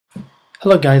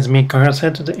Hello guys, me Carl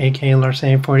Santa, the aka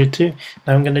LarsAnnie42.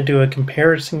 Now I'm going to do a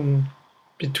comparison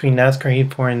between NASCAR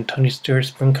Heat 4 and Tony Stewart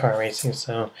Sprint Car Racing.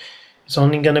 So it's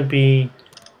only going to be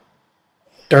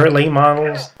dirt late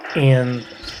models and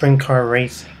sprint car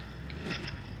racing,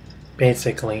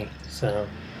 basically. So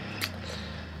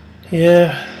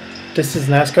yeah, this is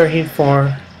NASCAR Heat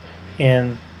 4,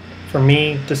 and for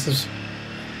me this is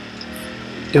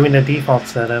doing the default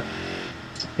setup,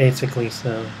 basically.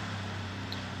 So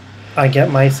I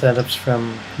get my setups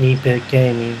from Pit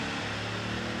Gaming.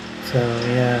 So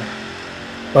yeah,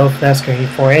 both NASCAR Heat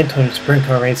 4 and Tony Sprint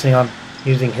Car Racing, I'm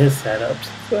using his setups.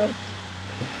 So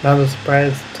not a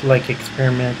surprise to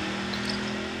experiment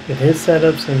with his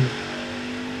setups and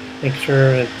make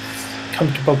sure it's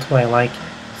comfortable to my liking.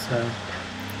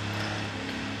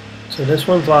 So this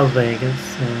one's Las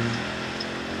Vegas, and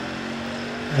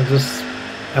I'm just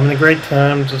having a great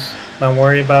time, just not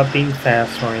worried about being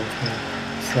fast or anything.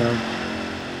 So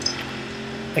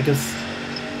I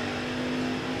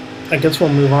guess we'll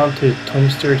move on to Tony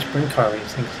Stewart Sprint Car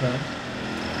Racing. So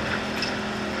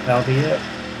that'll be it.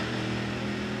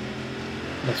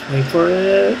 Let's wait for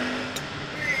it.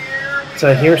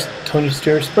 So here's Tony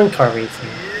Stewart Sprint Car Racing.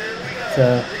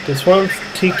 So this one's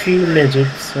 2Q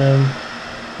midgets,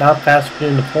 not faster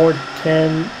than the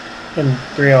 410 and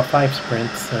 305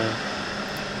 sprints. So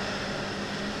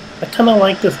I kind of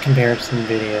like this comparison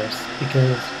videos,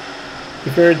 because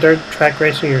if you're a dirt track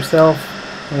racer yourself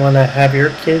and want to have your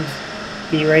kids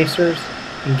be racers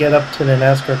and get up to the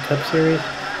NASCAR Cup Series,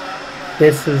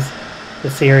 this is the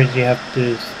series you have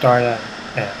to start at.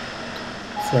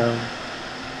 So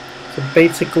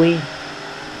basically,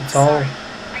 it's all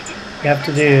you have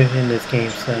to do in this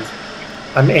game. So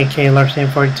I'm aka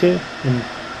LarsAnnie42, and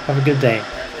have a good day.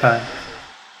 Bye.